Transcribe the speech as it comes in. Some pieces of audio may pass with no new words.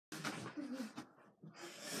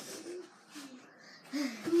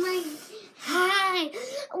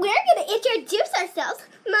introduce ourselves.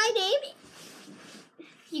 My name...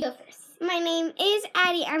 You go first. My name is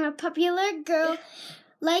Addie. I'm a popular girl.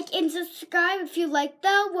 Like and subscribe if you like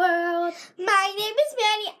the world. My name is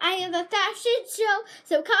Maddie. I have a fashion show,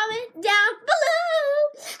 so comment down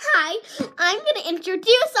below. Hi, I'm going to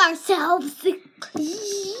introduce ourselves. This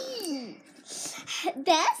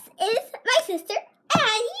is my sister,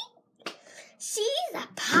 Addie. She's a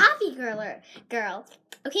poppy girl.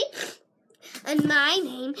 Okay? And my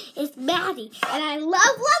name is Maddie. And I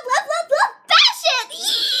love fashion.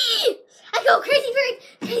 Yee! I go crazy.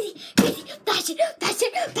 Fashion.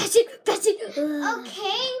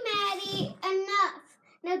 Okay, Maddie, enough.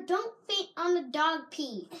 Now don't faint on the dog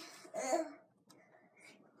pee.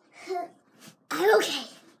 Okay.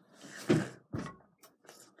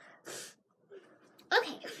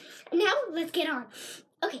 Okay, now let's get on.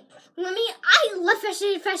 Okay, I love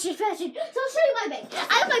fashion. So I'll show you my bag. I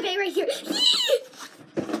have my bag right here.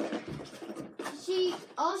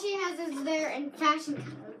 All she has is there and fashion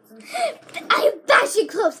clothes. I have fashion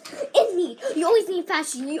clothes in me. You always need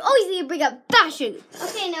fashion. You always need to bring up fashion.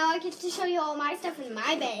 Okay, now I get to show you all my stuff in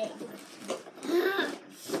my bag.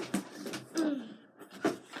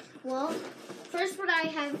 Well, first what I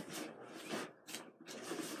have,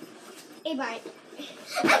 a bike.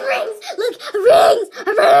 And rings! Look, a ring!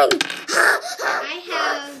 I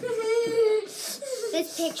have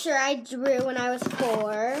this picture I drew when I was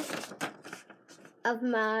 4 of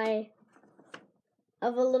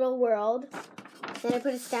a little world. Then I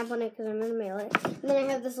put a stamp on it because I'm going to mail it. And then I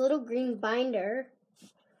have this little green binder.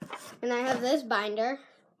 And I have this binder.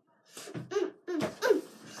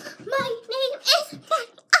 My name is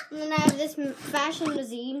Maddie. And then I have this fashion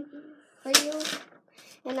magazine for you.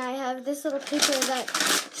 And I have this little paper that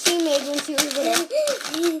she made when she was little.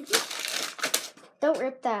 Don't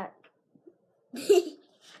rip that.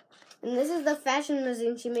 And this is the fashion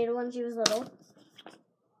magazine she made when she was little.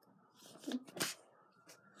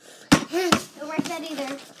 Don't write that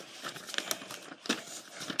either.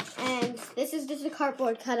 And this is just a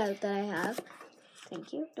cardboard cutout that I have.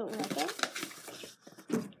 Thank you. Don't wreck it.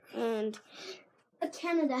 And a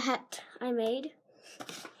Canada hat I made.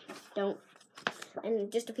 Don't.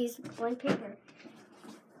 And just a piece of blank paper.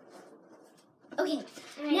 Okay,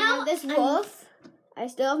 now this wolf. I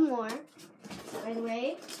still have more. By the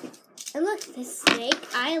way. And look, this snake.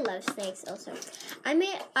 I love snakes also. I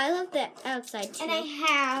love the outside too. And I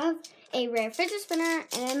have a rare fidget spinner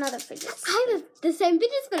and another fidget spinner. I have the same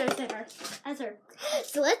fidget spinner as her.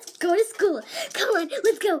 So let's go to school. Come on,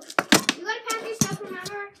 let's go. You gotta pack your stuff,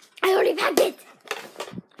 remember? I already packed it.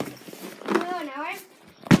 Oh, now I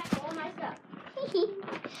pack all my stuff.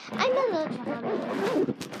 I'm a little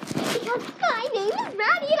trouble because my name is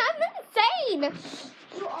Maddie and I'm insane.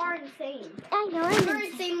 You are insane. I know. You're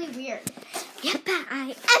insanely weird. Yep,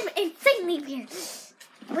 I am insanely weird.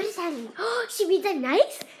 What does that mean? Oh, she means I'm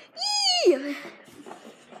nice? Yee!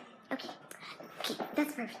 Okay,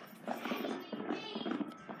 that's perfect.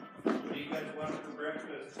 What do you guys want for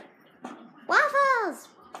breakfast? Waffles!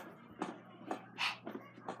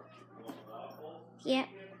 Yep.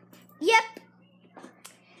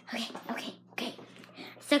 Okay.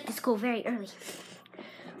 Stuck to school very early.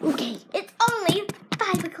 Okay, it's only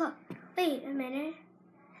 5 o'clock. Wait a minute.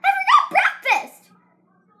 I forgot breakfast!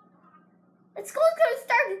 And school's gonna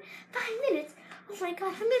start in 5 minutes. Oh my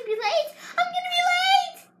god, I'm gonna be late!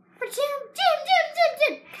 For gym!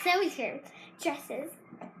 Because I always wear dresses.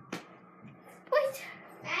 Wait.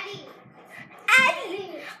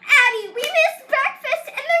 Addie, we missed breakfast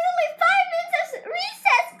and there's only 5 minutes of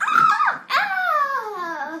recess!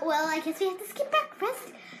 Well, I guess we have to skip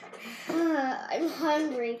breakfast. I'm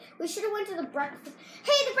hungry. We should have went to the breakfast.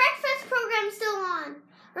 Hey, the breakfast program's still on.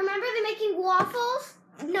 Remember they're making waffles?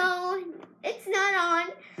 No, it's not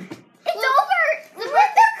on. It's over. They're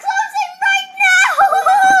closing right now.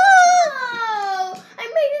 Oh, I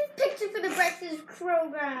made this picture for the breakfast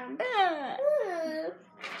program.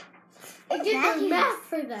 I did the math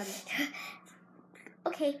for them.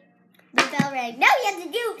 Okay, the bell rang. Now you have to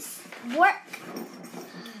do work.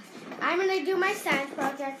 I'm gonna do my science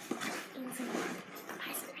project.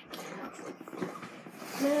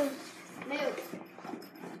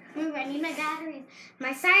 Move, I need my batteries.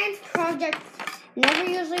 My science project never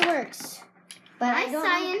usually works. But my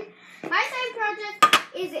science project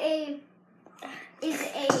is a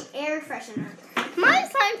air freshener. My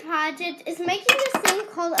science project is making this thing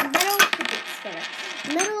called a metal fidget spinner.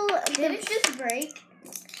 Did it just break?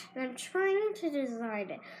 And I'm trying to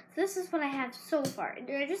design it. So this is what I have so far.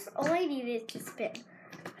 All I need is to spin.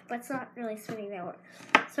 But it's not really spinning that well.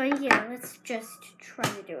 So yeah, let's just try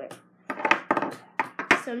to do it.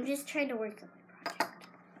 So I'm just trying to work on my project.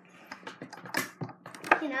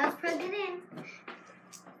 Okay, now let's plug it in.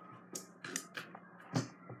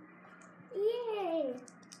 Yay!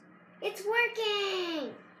 It's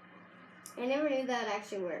working! I never knew that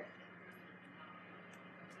actually worked.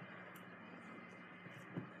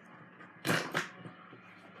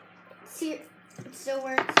 See, it still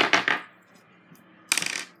works.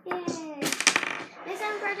 Yay! My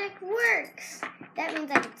sound project works! That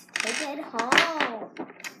means I get to take it home.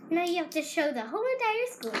 Now you have to show the whole entire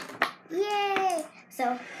school. Yay!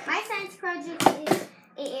 So, my science project is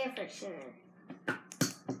an air freshener.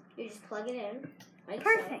 You just plug it in. Like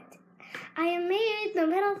perfect. So. I have made the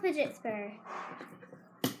metal fidget spinner.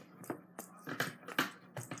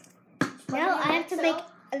 Now I have to make.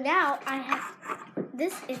 Now I have.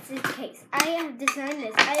 This is its case. I have designed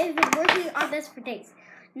this. I have been working on this for days.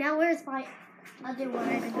 Now where's my other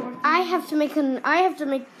one? I have to make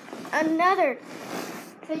another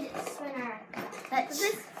fidget spinner. But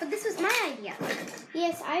this was my idea.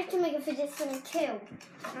 Yes, I have to make a fidget spinner too.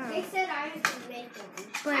 They said I have to make them.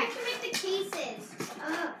 But I have to make the cases.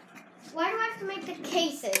 Why do I have to make the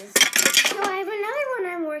cases? So I have another one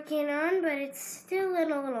I'm working on, but it's still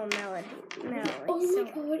in a little melody. Oh my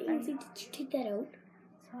God, Ainsley, did you take that out?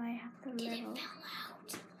 So I have the metal. It fell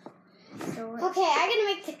out. So okay, I'm gonna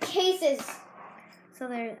make the cases. So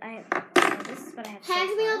this is what I have.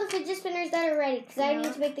 Hand me all the fidget spinners that are ready, because I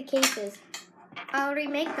need to make the cases. I'll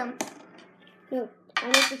remake them. No, I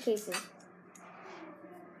make the cases.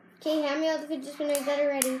 Okay, hand me all the fidget spinners that are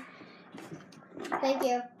ready. Thank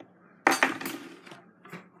you.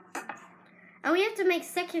 And we have to make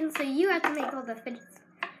seconds, so you have to make all the fidgets.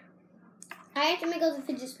 I have to make all the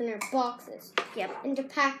fidget spinner boxes. Yep. And to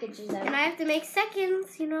package them. And I have to make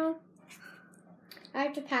seconds, you know. I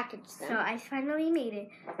have to package them. So I finally made it.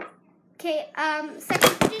 Okay,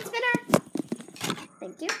 second fidget spinner.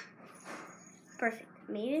 Thank you. Perfect.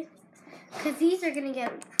 Made it. Because these are going to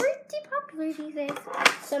get pretty popular these days.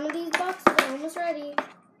 Some of these boxes are almost ready.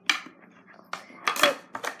 Okay,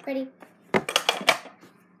 ready.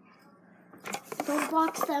 Don't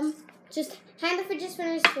box them. Just hand the fidget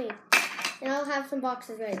spinners to me. And I'll have some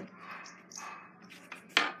boxes ready.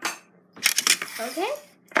 Okay.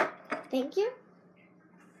 Thank you.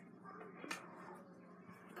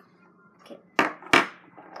 Okay.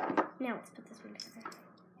 Now let's put this one together.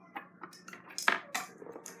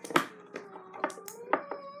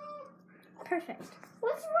 Perfect.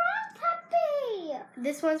 What's wrong, puppy?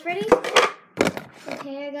 This one's ready?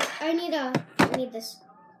 Okay, I need this.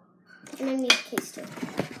 And I need a case too.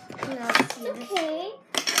 No, okay.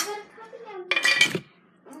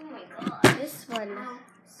 Oh my God. This one.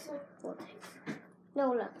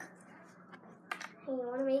 No, look. Hey, you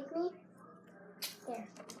want to make me? There.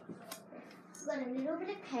 Got a little bit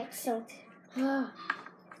of peck, so.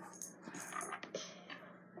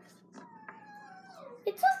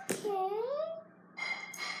 It's okay.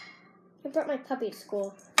 I brought my puppy to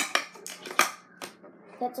school.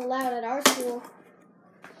 That's allowed at our school.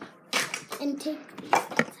 And take these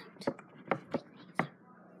things out.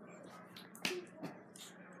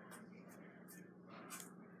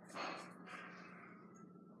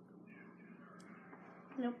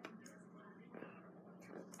 Nope.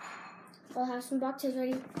 I'll have some boxes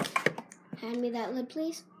ready. Hand me that lid,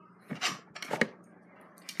 please.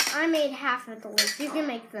 I made half of the lids. You can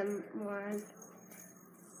make them more.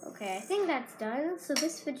 Okay, I think that's done. So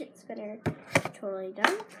this fidget spinner is totally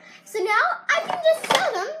done. So now I can just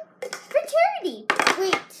sell them for charity.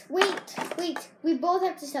 Wait. We both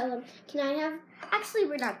have to sell them. Can I have? Actually,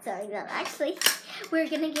 we're not selling them. Actually, we're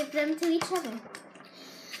going to give them to each other.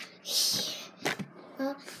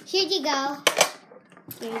 Well, here you go.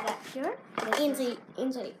 Here you go. Sure? Ainsley,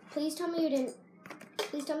 please tell me you didn't.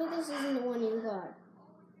 Please tell me this isn't the one you got.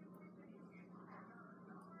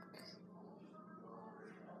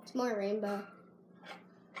 It's more rainbow.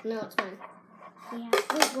 No, it's mine. Yeah.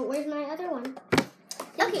 Wait, but where's my other one?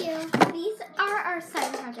 Okay, these are our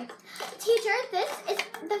science projects. Teacher, this is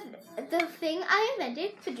the thing I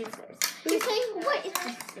invented, fidget spinners. You're saying, what is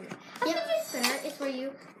fidget spinner? A fidget spinner is where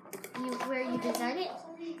you design it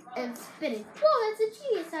and spin it. Whoa, that's a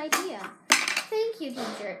genius idea. Thank you,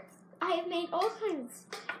 teacher. I have made all kinds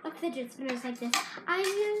of fidget spinners like this. I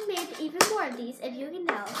have made even more of these, if you can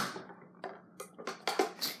tell.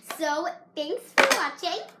 So, thanks for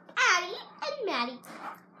watching, Addie and Maddie.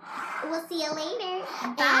 We'll see you later.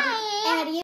 Bye. Addie